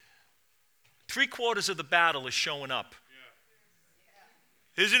3/4 of the battle is showing up.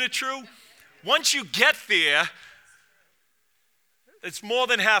 Isn't it true? Once you get there, it's more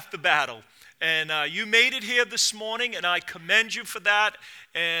than half the battle. And you made it here this morning, and I commend you for that.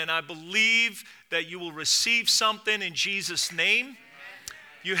 And I believe that you will receive something in Jesus' name.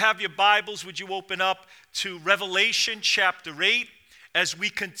 You have your Bibles. Would you open up to Revelation chapter 8 as we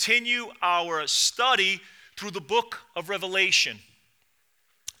continue our study through the book of Revelation.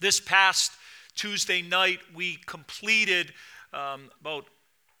 This past Tuesday night, we completed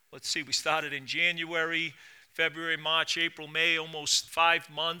we started in January, February, March, April, May, almost 5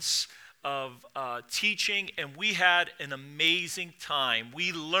 months of teaching, and we had an amazing time.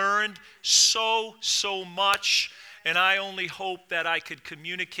 We learned so much, and I only hope that I could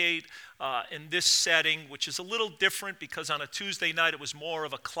communicate in this setting, which is a little different because on a Tuesday night it was more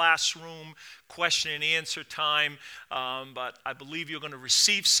of a classroom question and answer time, but I believe you're going to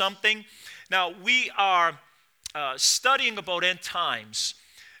receive something. Now, we are studying about end times.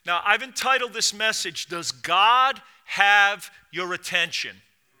 Now, I've entitled this message, Does God Have Your Attention?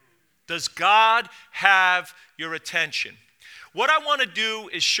 Does God have your attention? What I want to do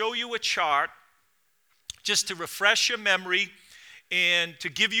is show you a chart just to refresh your memory and to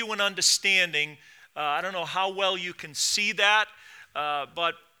give you an understanding. I don't know how well you can see that,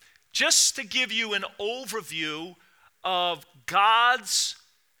 but just to give you an overview of God's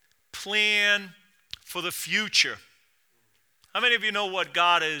plan for the future. How many of you know what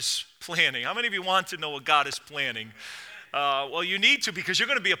God is planning? How many of you want to know what God is planning? Well, you need to, because you're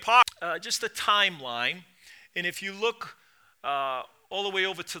going to be a part. Just a timeline. And if you look all the way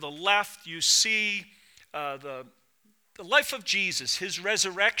over to the left, you see the life of Jesus, his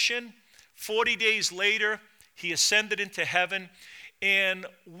resurrection. 40 days later, he ascended into heaven. And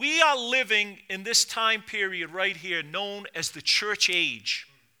we are living in this time period right here known as the church age.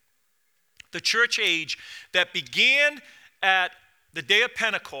 The church age that began at the day of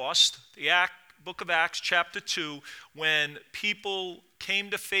Pentecost, the book of Acts chapter 2, when people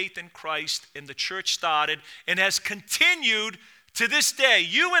came to faith in Christ and the church started and has continued to this day.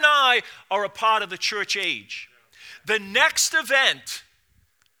 You and I are a part of the church age. The next event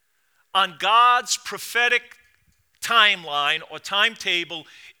on God's prophetic timeline or timetable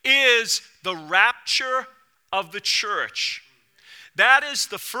is the rapture of the church. That is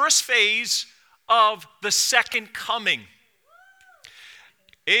the first phase of the second coming.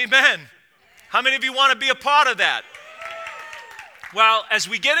 Amen. How many of you want to be a part of that? Well, as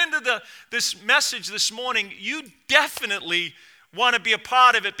we get into this message this morning, you definitely want to be a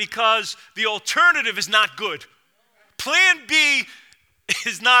part of it because the alternative is not good. Plan B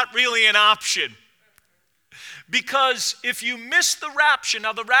is not really an option. Because if you miss the rapture,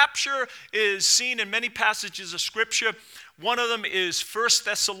 now the rapture is seen in many passages of Scripture. One of them is 1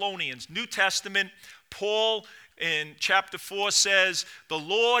 Thessalonians, New Testament. Paul in chapter 4 says, the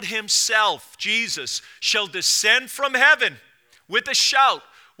Lord himself, Jesus, shall descend from heaven with a shout,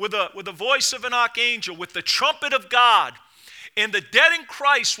 with the voice of an archangel, with the trumpet of God. And the dead in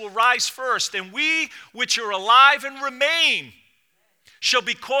Christ will rise first, and we which are alive and remain shall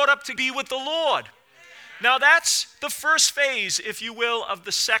be caught up to be with the Lord. Now that's the first phase, if you will, of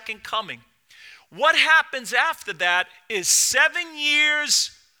the second coming. What happens after that is 7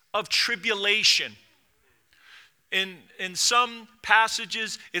 years of tribulation. In some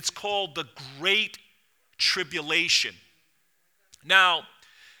passages, it's called the Great Tribulation. Now,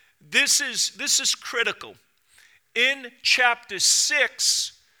 this is critical. In chapter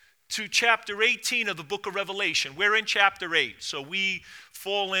 6 to chapter 18 of the book of Revelation, we're in chapter 8, so we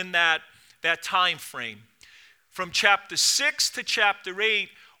fall in that time frame. From chapter 6 to chapter 8,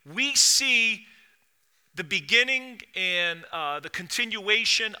 we see the beginning and the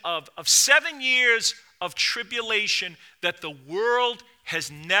continuation of 7 years of tribulation that the world has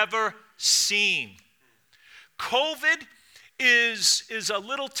never seen. COVID is a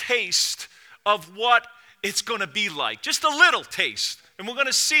little taste of what it's going to be like, just a little taste. And we're going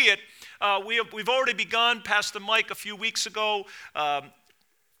to see it. We've already begun. Pastor Mike a few weeks ago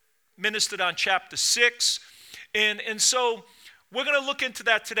ministered on chapter 6. And so we're going to look into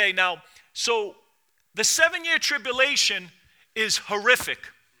that today. Now, so the 7-year tribulation is horrific.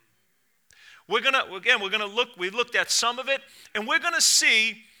 We're going to look, we looked at some of it, and we're going to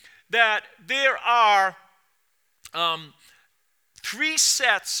see that there are 3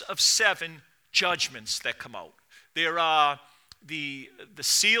 sets of 7 judgments that come out. There are the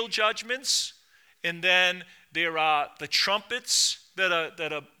seal judgments, and then there are the trumpets that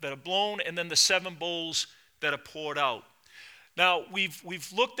are blown, and then the 7 bowls that are poured out. Now,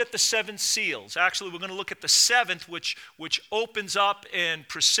 we've looked at the 7 seals. Actually, we're going to look at the 7th, which opens up and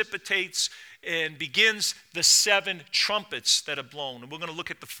precipitates and begins the 7 trumpets that are blown. And we're going to look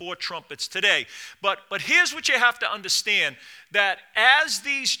at the 4 trumpets today. But here's what you have to understand, that as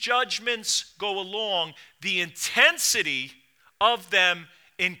these judgments go along, the intensity of them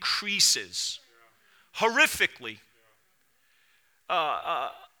increases horrifically.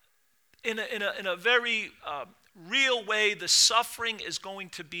 In a very real way, the suffering is going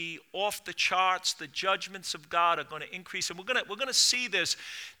to be off the charts. The judgments of God are going to increase, and we're going to see this.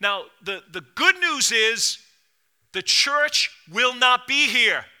 Now, the good news is the church will not be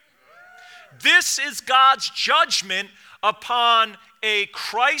here. This is God's judgment upon a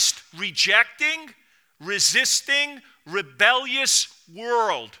Christ-rejecting, resisting, rebellious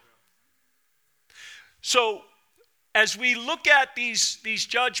world. So, as we look at these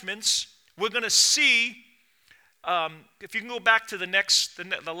judgments, we're going to see, if you can go back to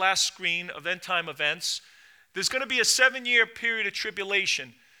the last screen of end time events, there's going to be a 7-year period of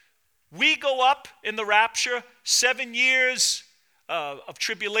tribulation. We go up in the rapture, 7 years of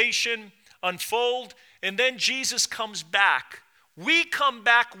tribulation unfold, and then Jesus comes back. We come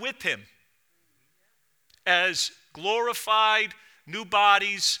back with him as glorified new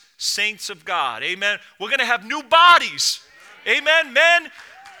bodies, saints of God. Amen. We're going to have new bodies. Amen. Men,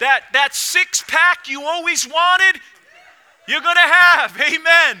 that 6-pack you always wanted, you're going to have.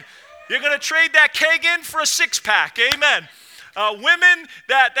 Amen. You're going to trade that keg in for a 6-pack. Amen. Women,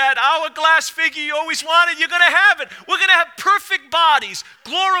 that hourglass figure you always wanted, you're going to have it. We're going to have perfect bodies,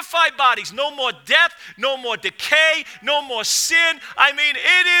 glorified bodies. No more death, no more decay, no more sin. I mean,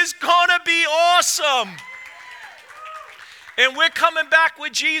 it is going to be awesome. And we're coming back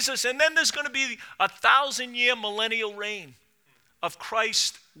with Jesus. And then there's going to be a 1,000-year millennial reign of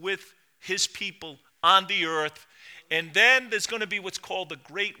Christ with his people on the earth. And then there's going to be what's called the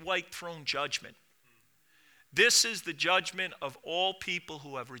Great White Throne Judgment. This is the judgment of all people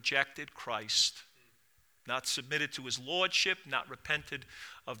who have rejected Christ, not submitted to his lordship, not repented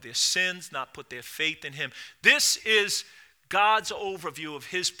of their sins, not put their faith in him. This is God's overview of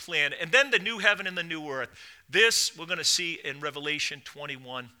his plan. And then the new heaven and the new earth. This we're going to see in Revelation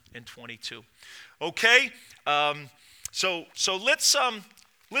 21 and 22. Okay? So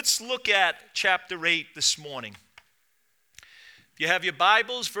let's look at chapter 8 this morning. If you have your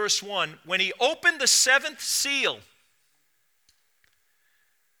Bibles, verse 1. When he opened the 7th seal,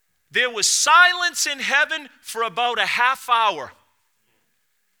 there was silence in heaven for about a half hour.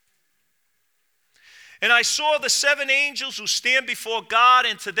 And I saw the 7 angels who stand before God,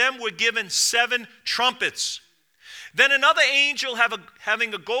 and to them were given 7 trumpets. Then another angel,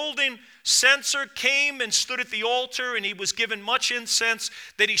 having a golden censer, came and stood at the altar, and he was given much incense,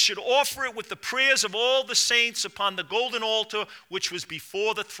 that he should offer it with the prayers of all the saints upon the golden altar which was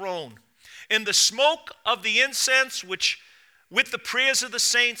before the throne. And the smoke of the incense, which with the prayers of the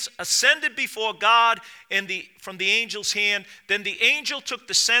saints, ascended before God from the angel's hand. Then the angel took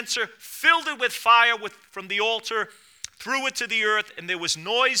the censer, filled it with fire from the altar, threw it to the earth, and there was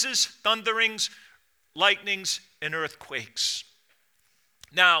noises, thunderings, lightnings, and earthquakes.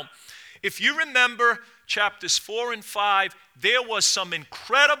 Now, if you remember chapters 4 and 5, there was some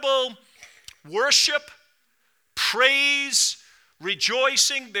incredible worship, praise,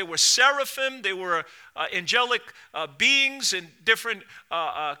 rejoicing. There were seraphim, there were angelic beings and different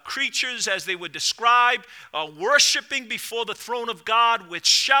creatures, as they were described, worshiping before the throne of God with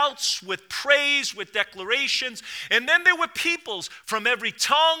shouts, with praise, with declarations. And then there were peoples from every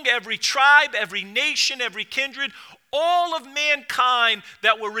tongue, every tribe, every nation, every kindred, all of mankind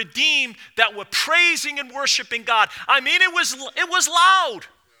that were redeemed, that were praising and worshiping God. I mean, it was loud.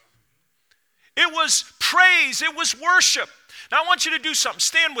 It was praise. It was worship. Now, I want you to do something.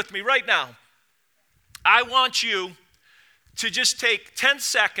 Stand with me right now. I want you to just take 10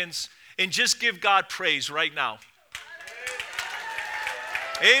 seconds and just give God praise right now.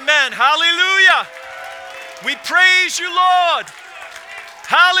 Amen. Hallelujah. We praise you, Lord.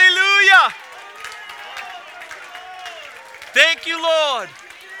 Hallelujah. Thank you, Lord.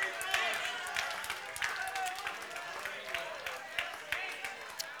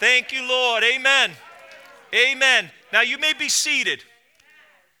 Thank you, Lord. Amen. Amen. Now, you may be seated.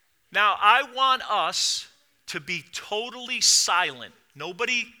 Now, I want us to be totally silent.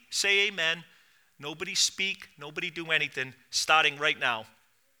 Nobody say amen. Nobody speak. Nobody do anything, starting right now.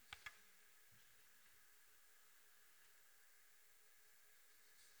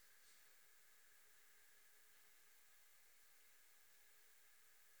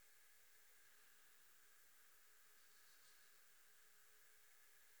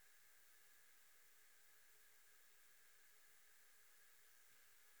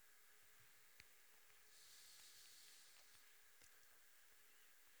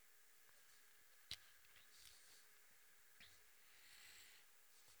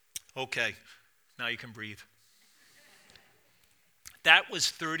 Okay, now you can breathe. That was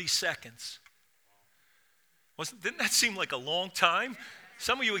 30 seconds. Didn't that seem like a long time?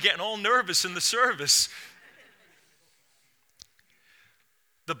 Some of you were getting all nervous in the service.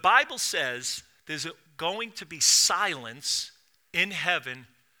 The Bible says there's going to be silence in heaven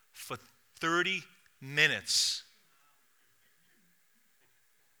for 30 minutes.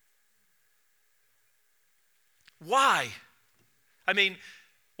 Why? I mean,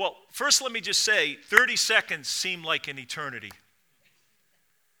 well, first let me just say, 30 seconds seem like an eternity.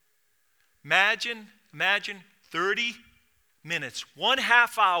 Imagine 30 minutes,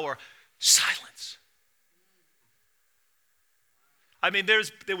 1/2 hour, silence. I mean, there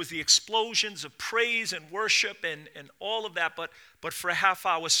was the explosions of praise and worship and all of that, but for a half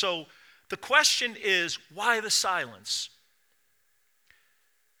hour. So the question is, why the silence?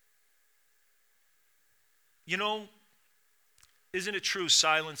 You know, isn't it true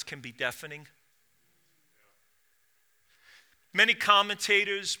silence can be deafening? Many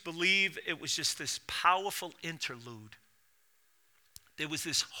commentators believe it was just this powerful interlude. There was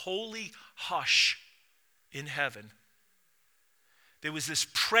this holy hush in heaven. There was this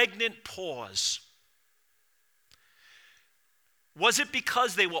pregnant pause. Was it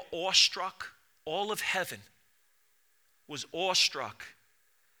because they were awestruck? All of heaven was awestruck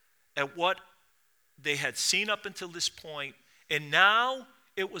at what they had seen up until this point, and now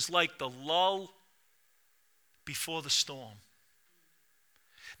it was like the lull before the storm.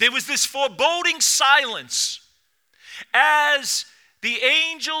 There was this foreboding silence as the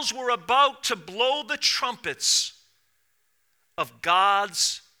angels were about to blow the trumpets of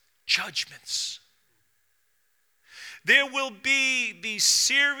God's judgments. There will be these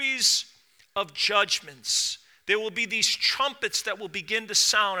series of judgments. There will be these trumpets that will begin to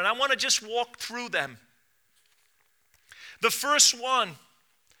sound, and I want to just walk through them. The first one,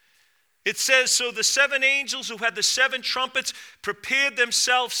 it says, so the 7 angels who had the 7 trumpets prepared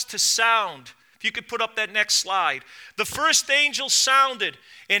themselves to sound. If you could put up that next slide. The first angel sounded,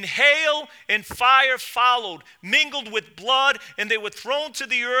 and hail and fire followed, mingled with blood, and they were thrown to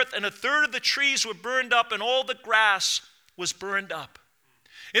the earth, and 1/3 of the trees were burned up, and all the grass was burned up.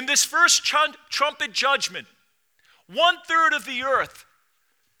 In this first trumpet judgment, 1/3 of the earth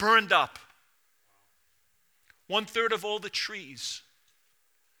burned up. 1/3 of all the trees,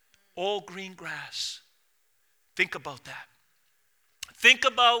 all green grass. Think about that. Think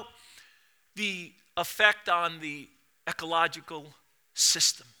about the effect on the ecological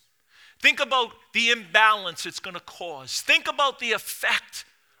system. Think about the imbalance it's going to cause. Think about the effect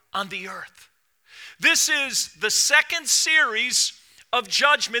on the earth. This is the second series of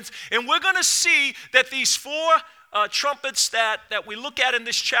judgments, and we're going to see that these 4 trumpets that we look at in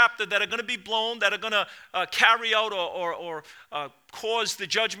this chapter that are going to be blown, that are going to carry out or cause the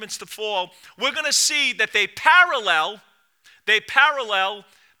judgments to fall, we're going to see that they parallel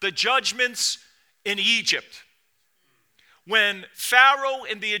the judgments in Egypt. When Pharaoh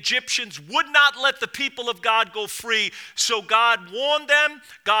and the Egyptians would not let the people of God go free, so God warned them,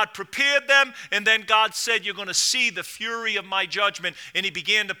 God prepared them, and then God said, you're going to see the fury of my judgment, and he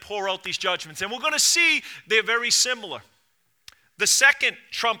began to pour out these judgments. And we're going to see they're very similar. The second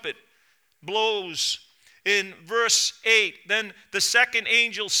trumpet blows in verse 8. Then the second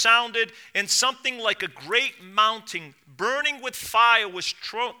angel sounded, and something like a great mountain burning with fire was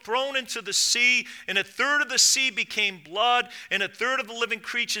thrown into the sea, and 1/3 of the sea became blood, and 1/3 of the living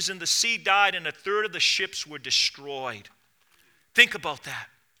creatures in the sea died, and 1/3 of the ships were destroyed. Think about that.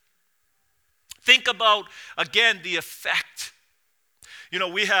 Think about, again, the effect. You know,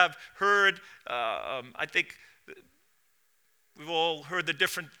 we have heard, I think we've all heard the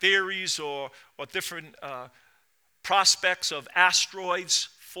different theories or different prospects of asteroids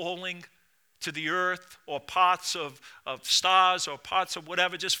falling to the earth, or parts of stars, or parts of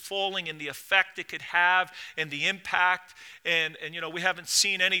whatever just falling, and the effect it could have and the impact. And you know, we haven't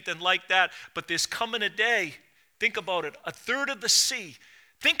seen anything like that, but there's coming a day, think about it, 1/3 of the sea.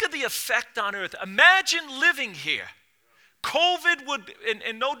 Think of the effect on earth. Imagine living here. COVID would,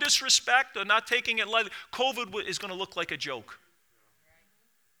 and no disrespect or not taking it lightly, COVID is going to look like a joke.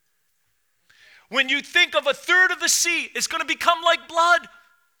 When you think of 1/3 of the sea, it's going to become like blood.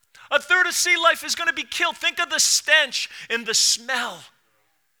 1/3 of sea life is going to be killed. Think of the stench and the smell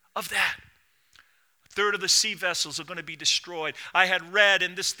of that. 1/3 of the sea vessels are going to be destroyed. I had read,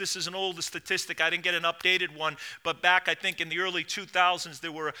 and this is an older statistic, I didn't get an updated one, but back, I think, in the early 2000s,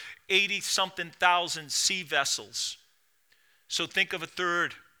 there were 80-something thousand sea vessels. So think of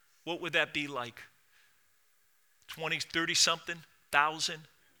 1/3. What would that be like? 20, 30-something thousand?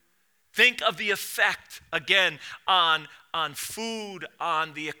 Think of the effect, again, on food,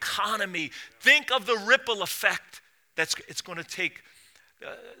 on the economy. Think of the ripple effect it's going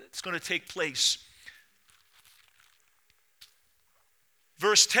to take place.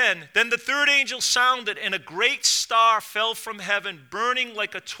 Verse 10, then the third angel sounded, and a great star fell from heaven, burning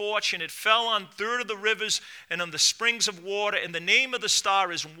like a torch, and it fell on a third of the rivers and on the springs of water. And the name of the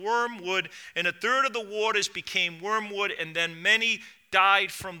star is Wormwood, and a third of the waters became wormwood, and then many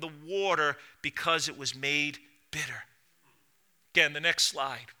died from the water because it was made bitter. Again, the next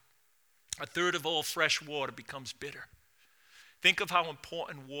slide. A third of all fresh water becomes bitter. Think of how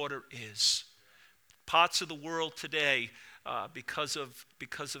important water is. Parts of the world today, because of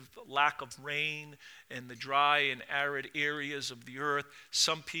lack of rain and the dry and arid areas of the earth,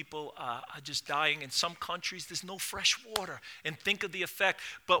 some people are just dying. In some countries, there's no fresh water. And think of the effect.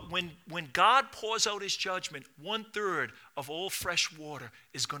 But when God pours out his judgment, 1/3 of all fresh water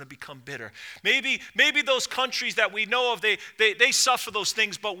is going to become bitter. Maybe those countries that we know of, they suffer those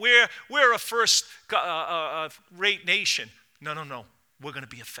things, but we're a first-rate nation. No. We're going to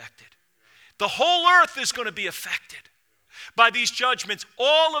be affected. The whole earth is going to be affected by these judgments.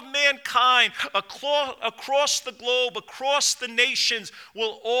 All of mankind across the globe, across the nations,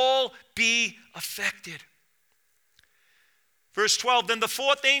 will all be affected. Verse 12, then the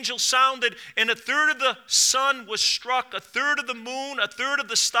fourth angel sounded, and a third of the sun was struck, a third of the moon, a third of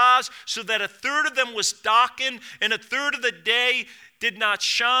the stars, so that a third of them was darkened, and a third of the day did not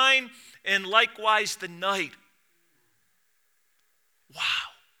shine, and likewise the night. Wow.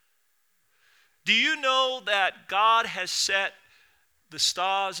 Do you know that God has set the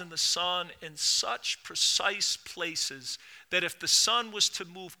stars and the sun in such precise places that if the sun was to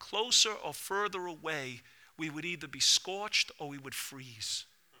move closer or further away, we would either be scorched or we would freeze?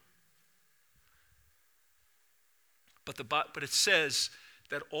 But it says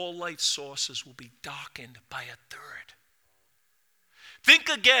that all light sources will be darkened by a third. Think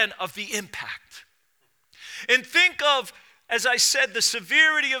again of the impact. And think of, as I said, the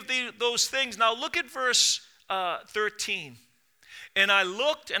severity of those things. Now look at verse 13. And I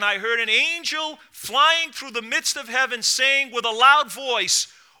looked, and I heard an angel flying through the midst of heaven, saying with a loud voice,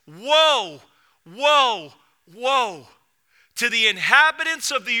 woe, woe, woe to the inhabitants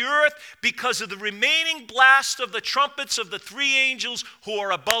of the earth, because of the remaining blast of the trumpets of the three angels who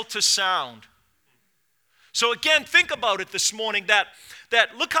are about to sound. So again, think about it this morning, that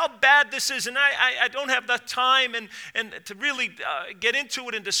look how bad this is. And I don't have that time and to really get into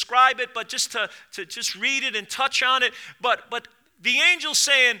it and describe it, but just to just read it and touch on it. But the angel's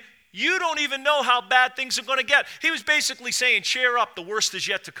saying, you don't even know how bad things are going to get. He was basically saying, cheer up, the worst is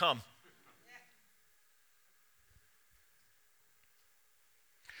yet to come.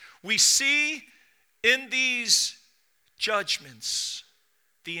 We see in these judgments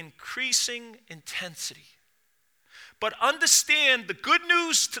the increasing intensity. But understand, the good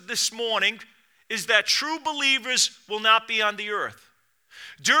news to this morning is that true believers will not be on the earth.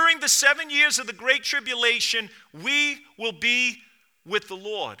 During the 7 years of the Great Tribulation, we will be with the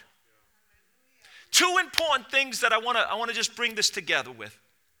Lord. Two important things that I want to just bring this together with.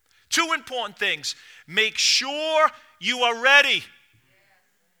 Two important things. Make sure you are ready.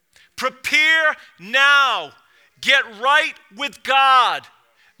 Prepare now. Get right with God.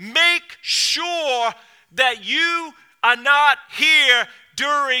 Make sure that you are not here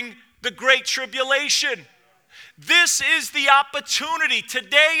during the Great Tribulation. This is the opportunity.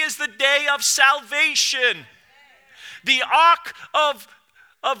 Today is the day of salvation. The ark of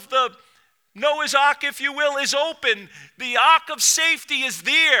the Noah's Ark, if you will, is open. The ark of safety is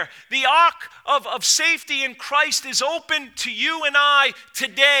there. The ark of safety in Christ is open to you and I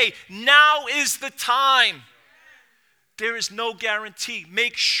today. Now is the time. There is no guarantee.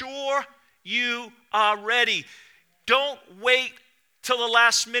 Make sure you are ready. Don't wait till the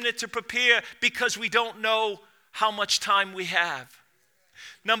last minute to prepare, because we don't know how much time we have.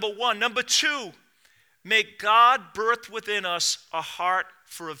 Number one. Number two, may God birth within us a heart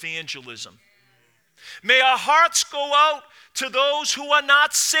for evangelism. May our hearts go out to those who are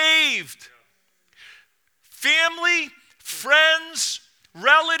not saved. Family, friends,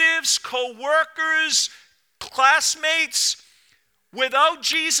 relatives, co-workers, classmates. Without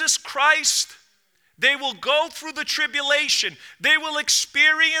Jesus Christ, they will go through the tribulation. They will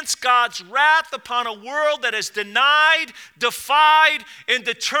experience God's wrath upon a world that has denied, defied, and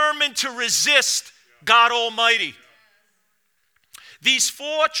determined to resist God Almighty. These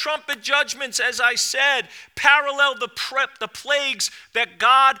four trumpet judgments, as I said, parallel the plagues that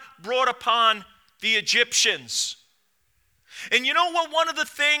God brought upon the Egyptians. And you know what? One of the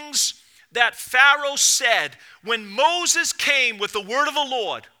things that Pharaoh said when Moses came with the word of the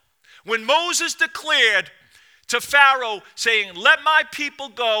Lord, When Moses declared to Pharaoh, saying, let my people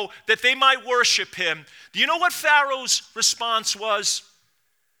go that they might worship him, do you know what Pharaoh's response was?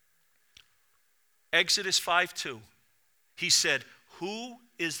 Exodus 5:2. He said, who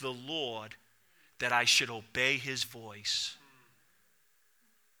is the Lord that I should obey his voice?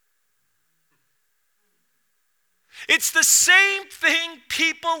 It's the same thing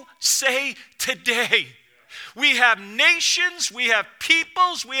people say today. We have nations, we have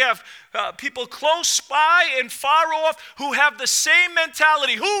peoples, we have people close by and far off who have the same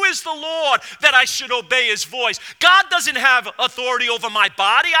mentality. Who is the Lord that I should obey his voice? God doesn't have authority over my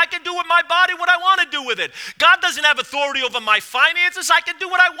body. I can do with my body what I want to do with it. God doesn't have authority over my finances. I can do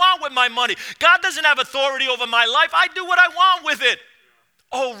what I want with my money. God doesn't have authority over my life. I do what I want with it.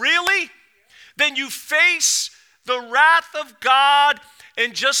 Oh, really? Then you face the wrath of God,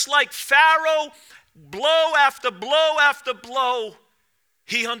 and just like Pharaoh, blow after blow after blow,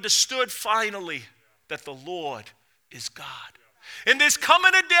 he understood finally that the Lord is God. And there's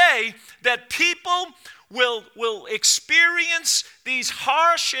coming a day that people will experience these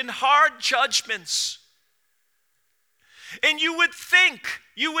harsh and hard judgments. And you would think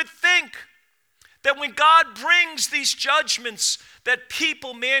that when God brings these judgments, that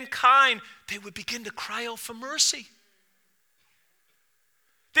people, mankind, they would begin to cry out for mercy.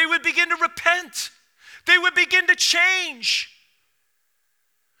 They would begin to repent. They would begin to change.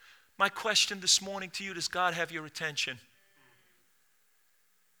 My question this morning to you, does God have your attention?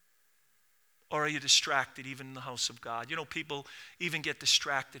 Or are you distracted even in the house of God? You know, people even get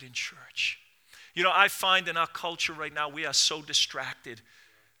distracted in church. You know, I find in our culture right now, we are so distracted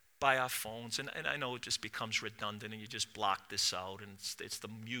by our phones. And I know it just becomes redundant and you just block this out. And it's the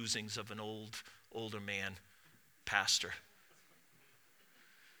musings of an older man, pastor.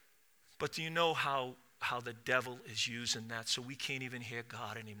 But do you know how the devil is using that so we can't even hear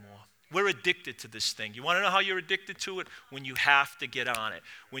God anymore? We're addicted to this thing. You want to know how you're addicted to it? When you have to get on it.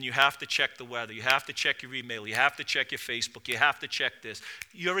 When you have to check the weather. You have to check your email. You have to check your Facebook. You have to check this.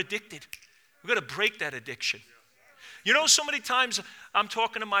 You're addicted. We've got to break that addiction. You know, so many times I'm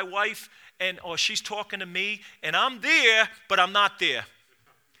talking to my wife or she's talking to me and I'm there, but I'm not there.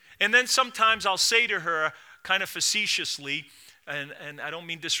 And then sometimes I'll say to her kind of facetiously, and I don't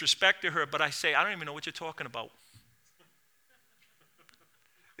mean disrespect to her, but I say, I don't even know what you're talking about.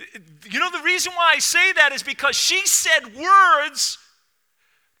 You know, the reason why I say that is because she said words,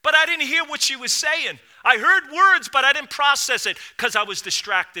 but I didn't hear what she was saying. I heard words, but I didn't process it because I was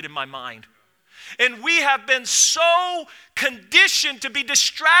distracted in my mind. And we have been so conditioned to be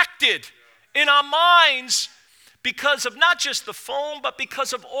distracted in our minds because of not just the phone, but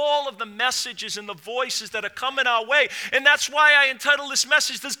because of all of the messages and the voices that are coming our way. And that's why I entitled this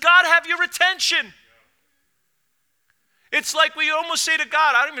message, Does God Have Your Attention? It's like we almost say to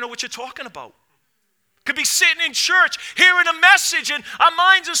God, I don't even know what you're talking about. Could be sitting in church, hearing a message, and our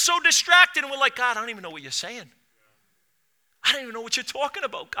minds are so distracted, and we're like, God, I don't even know what you're saying. I don't even know what you're talking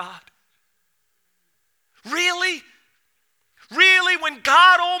about, God. Really? Really, when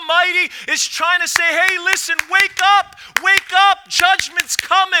God Almighty is trying to say, hey, listen, wake up, judgment's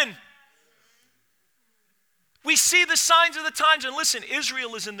coming. We see the signs of the times, and listen,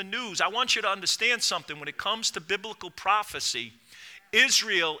 Israel is in the news. I want you to understand something. When it comes to biblical prophecy,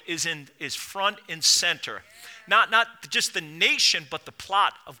 Israel is front and center. Not just the nation, but the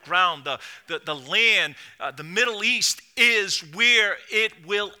plot of ground, the land, the Middle East is where it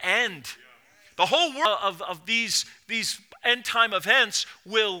will end. The whole world of these end time events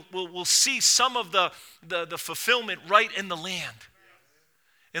will see some of the fulfillment right in the land.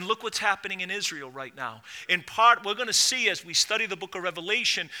 And look what's happening in Israel right now. In part, we're going to see as we study the book of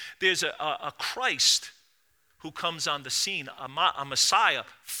Revelation, there's a Christ who comes on the scene, a Messiah,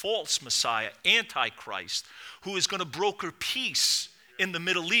 false Messiah, Antichrist, who is going to broker peace in the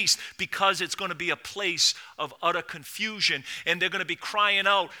Middle East because it's going to be a place of utter confusion. And they're going to be crying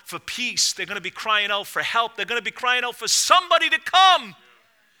out for peace. They're going to be crying out for help. They're going to be crying out for somebody to come.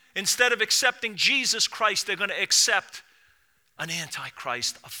 Instead of accepting Jesus Christ, they're going to accept an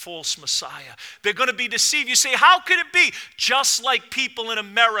Antichrist, a false Messiah. They're going to be deceived. You say, how could it be? Just like people in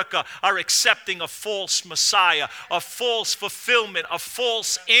America are accepting a false Messiah, a false fulfillment, a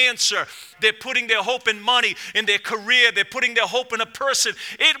false answer. They're putting their hope in money, in their career. They're putting their hope in a person.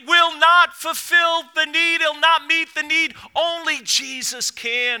 It will not fulfill the need. It'll not meet the need. Only Jesus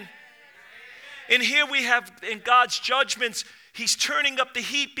can. And here we have in God's judgments, he's turning up the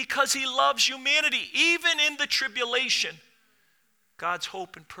heat because he loves humanity, even in the tribulation. God's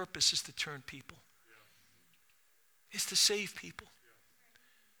hope and purpose is to turn people. Is to save people.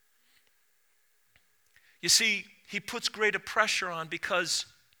 You see, he puts greater pressure on because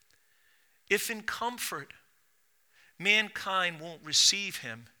if in comfort mankind won't receive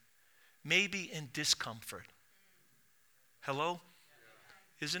him, maybe in discomfort. Hello?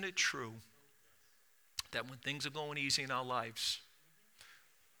 Isn't it true that when things are going easy in our lives,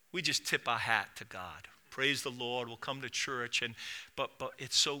 we just tip our hat to God? Praise the Lord, we'll come to church, but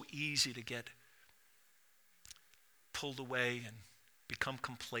it's so easy to get pulled away and become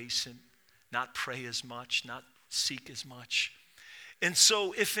complacent, not pray as much, not seek as much. And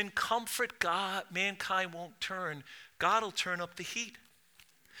so if in comfort mankind won't turn, God will turn up the heat.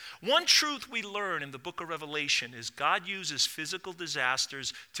 One truth we learn in the book of Revelation is God uses physical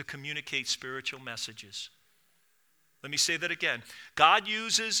disasters to communicate spiritual messages. Let me say that again. God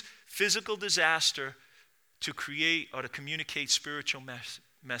uses physical disaster to create or to communicate spiritual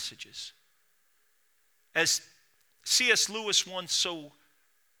messages. As C.S. Lewis once so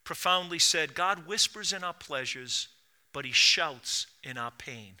profoundly said, God whispers in our pleasures, but he shouts in our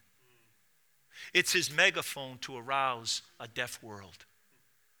pain. It's his megaphone to arouse a deaf world.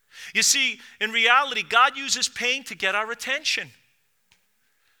 You see, in reality, God uses pain to get our attention.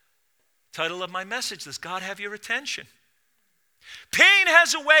 Title of my message, does God have your attention? Pain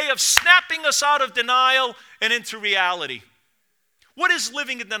has a way of snapping us out of denial and into reality. What is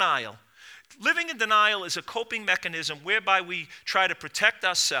living in denial? Living in denial is a coping mechanism whereby we try to protect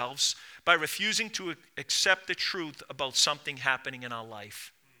ourselves by refusing to accept the truth about something happening in our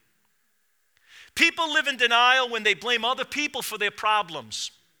life. People live in denial when they blame other people for their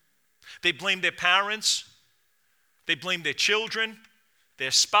problems. They blame their parents, they blame their children,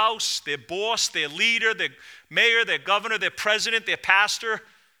 their spouse, their boss, their leader, their mayor, their governor, their president, their pastor.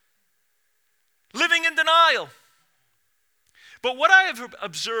 Living in denial. But what I have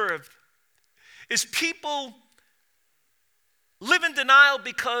observed is people live in denial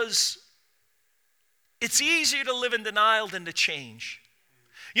because it's easier to live in denial than to change.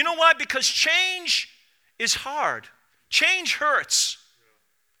 You know why? Because change is hard. Change hurts.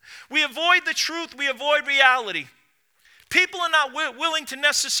 We avoid the truth, we avoid reality. People are not willing to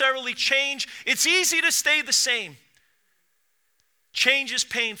necessarily change. It's easy to stay the same. Change is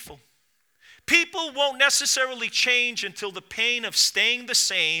painful. People won't necessarily change until the pain of staying the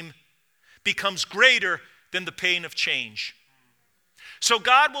same becomes greater than the pain of change. So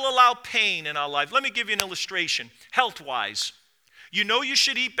God will allow pain in our life. Let me give you an illustration, health-wise. You know you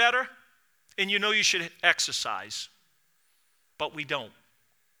should eat better, and you know you should exercise, but we don't.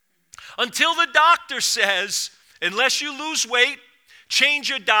 Until the doctor says, unless you lose weight, change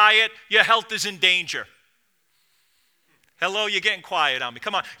your diet, your health is in danger. Hello, you're getting quiet on me.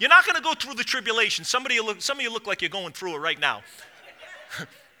 Come on. You're not going to go through the tribulation. Some of you look like you're going through it right now.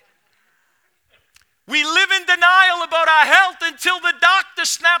 We live in denial about our health until the doctor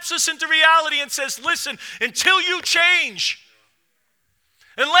snaps us into reality and says, listen, until you change,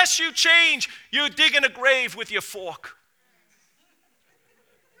 unless you change, you're digging a grave with your fork.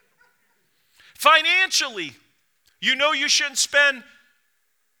 Financially, you know you shouldn't spend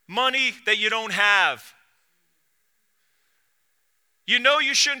money that you don't have. You know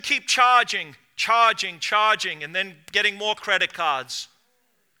you shouldn't keep charging, and then getting more credit cards.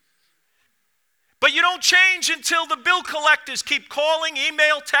 But you don't change until the bill collectors keep calling,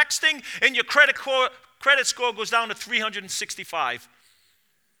 email, texting, and your credit score goes down to 365,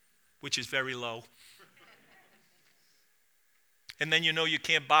 which is very low. And then you know you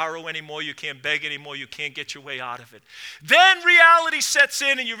can't borrow anymore, you can't beg anymore, you can't get your way out of it. Then reality sets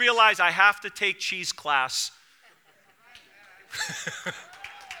in and you realize, I have to take cheese class.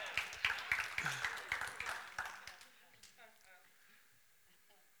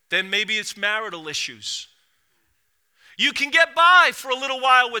 Then maybe it's marital issues. You can get by for a little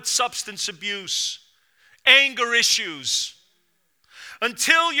while with substance abuse, anger issues,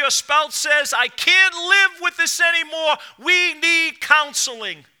 until your spouse says, I can't live with this anymore. We need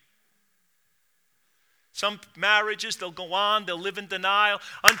counseling. Some marriages, they'll go on, they'll live in denial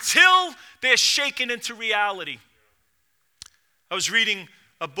until they're shaken into reality. I was reading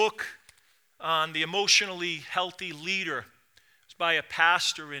a book on the emotionally healthy leader. It's by a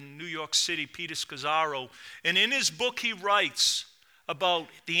pastor in New York City, Peter Scazzaro. And in his book, he writes about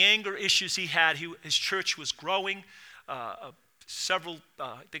the anger issues he had. His church was growing. Several,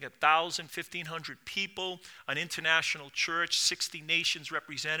 I think 1,000, 1,500 people, an international church, 60 nations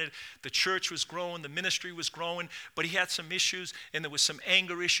represented. The church was growing, the ministry was growing, but he had some issues, and there was some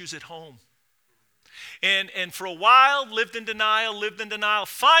anger issues at home. And for a while, lived in denial.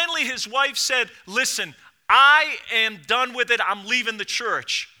 Finally, his wife said, listen, I am done with it. I'm leaving the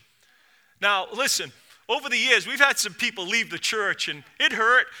church. Now, listen, over the years, we've had some people leave the church, and it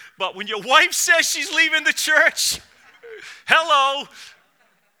hurt, but when your wife says she's leaving the church, hello.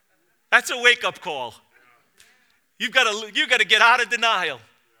 That's a wake-up call. You've got to get out of denial.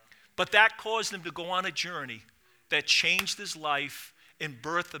 But that caused him to go on a journey that changed his life and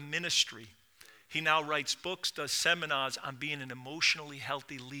birthed a ministry. He now writes books, does seminars on being an emotionally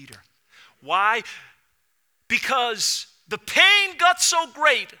healthy leader. Why? Because the pain got so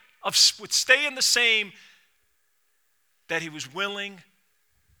great of staying the same that he was willing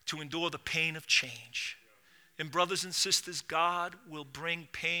to endure the pain of change. And brothers and sisters, God will bring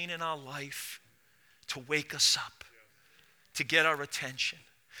pain in our life to wake us up, to get our attention.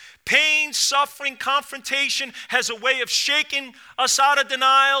 Pain, suffering, confrontation has a way of shaking us out of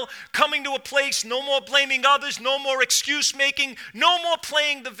denial, coming to a place, no more blaming others, no more excuse making, no more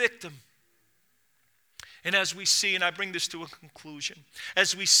playing the victim. And as we see, and I bring this to a conclusion,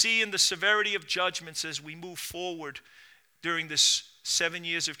 as we see in the severity of judgments as we move forward during this 7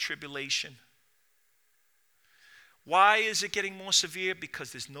 years of tribulation, why is it getting more severe?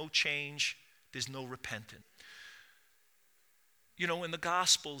 Because there's no change, there's no repentance. You know, in the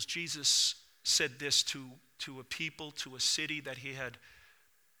Gospels, Jesus said this to a people, to a city that he had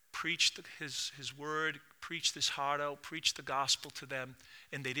preached his word, preached his heart out, preached the gospel to them,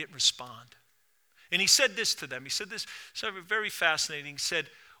 and they didn't respond. And he said this to them. He said this, so very fascinating. He said,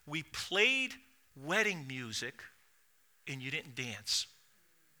 we played wedding music and you didn't dance.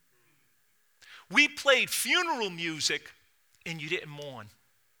 We played funeral music and you didn't mourn.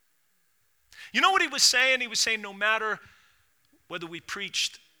 You know what he was saying? He was saying no matter whether we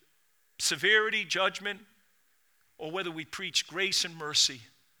preached severity, judgment, or whether we preached grace and mercy,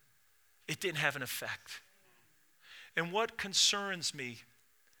 it didn't have an effect. And what concerns me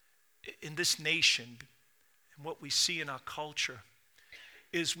in this nation and what we see in our culture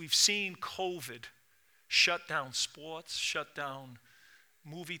is we've seen COVID shut down sports, shut down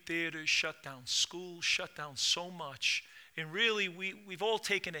movie theaters, shut down schools, shut down so much. And really, we've all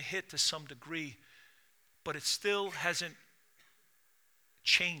taken a hit to some degree, but it still hasn't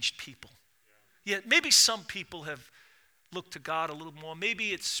changed people. Yeah, maybe some people have looked to God a little more.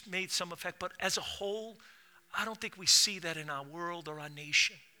 Maybe it's made some effect, but as a whole, I don't think we see that in our world or our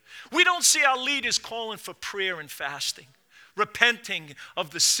nation. We don't see our leaders calling for prayer and fasting, repenting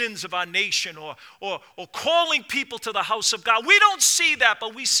of the sins of our nation, or calling people to the house of God. We don't see that,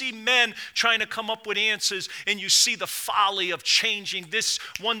 but we see men trying to come up with answers, and you see the folly of changing this.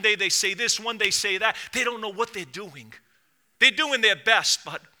 One day they say this, one day they say that. They don't know what they're doing. They're doing their best,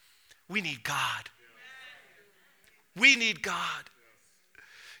 but we need God. We need God.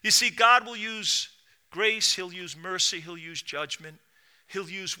 You see, God will use grace, he'll use mercy, he'll use judgment, he'll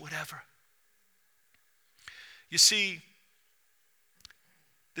use whatever. You see,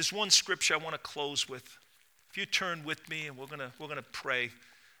 there's one scripture I want to close with. If you turn with me, and we're gonna pray.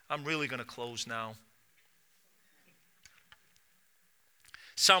 I'm really gonna close now.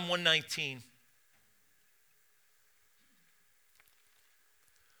 Psalm 119.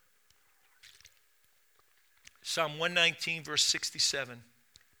 Psalm 119, verse 67.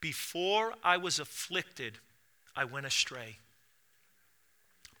 Before I was afflicted, I went astray.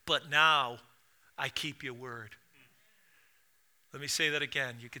 But now I keep your word. Let me say that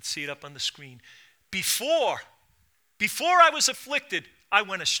again. You can see it up on the screen. Before I was afflicted, I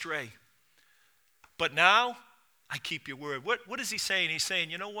went astray. But now I keep your word. What is he saying? He's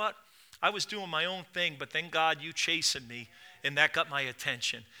saying, you know what? I was doing my own thing, but then God, you chastened me, and that got my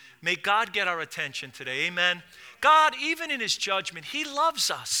attention. May God get our attention today. Amen. God, even in his judgment, he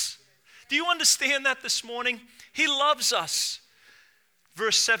loves us. Do you understand that this morning? He loves us.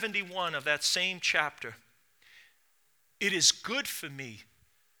 Verse 71 of that same chapter. It is good for me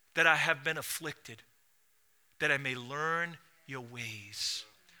that I have been afflicted, that I may learn your ways.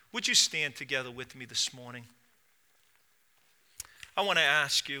 Would you stand together with me this morning? I want to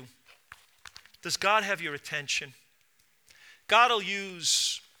ask you, does God have your attention? God will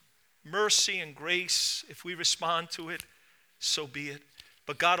use mercy and grace. If we respond to it, so be it.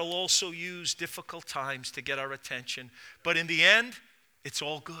 But God will also use difficult times to get our attention. But in the end, it's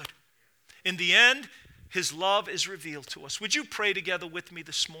all good. In the end, his love is revealed to us. Would you pray together with me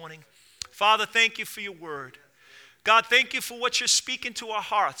this morning? Father, thank you for your word. God, thank you for what you're speaking to our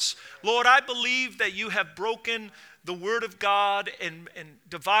hearts. Lord, I believe that you have broken the word of God and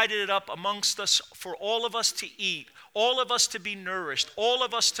divided it up amongst us for all of us to eat, all of us to be nourished, all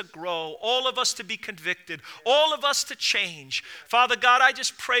of us to grow, all of us to be convicted, all of us to change. Father God, I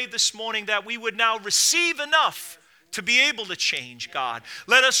just pray this morning that we would now receive enough to be able to change, God.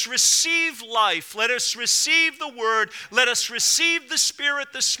 Let us receive life. Let us receive the word. Let us receive the Spirit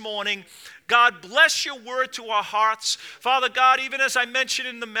this morning. God, bless your word to our hearts. Father God, even as I mentioned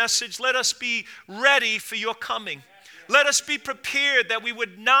in the message, let us be ready for your coming. Let us be prepared that we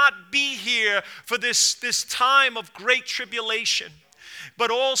would not be here for this time of great tribulation. But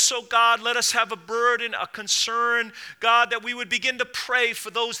also, God, let us have a burden, a concern, God, that we would begin to pray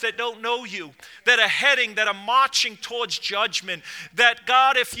for those that don't know you, that are marching towards judgment. That,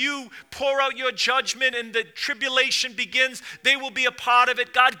 God, if you pour out your judgment and the tribulation begins, they will be a part of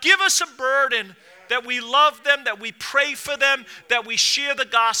it. God, give us a burden that we love them, that we pray for them, that we share the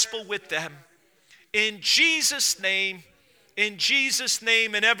gospel with them. In Jesus' name,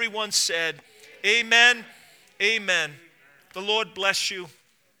 and everyone said, amen, amen. The Lord bless you.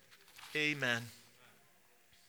 Amen.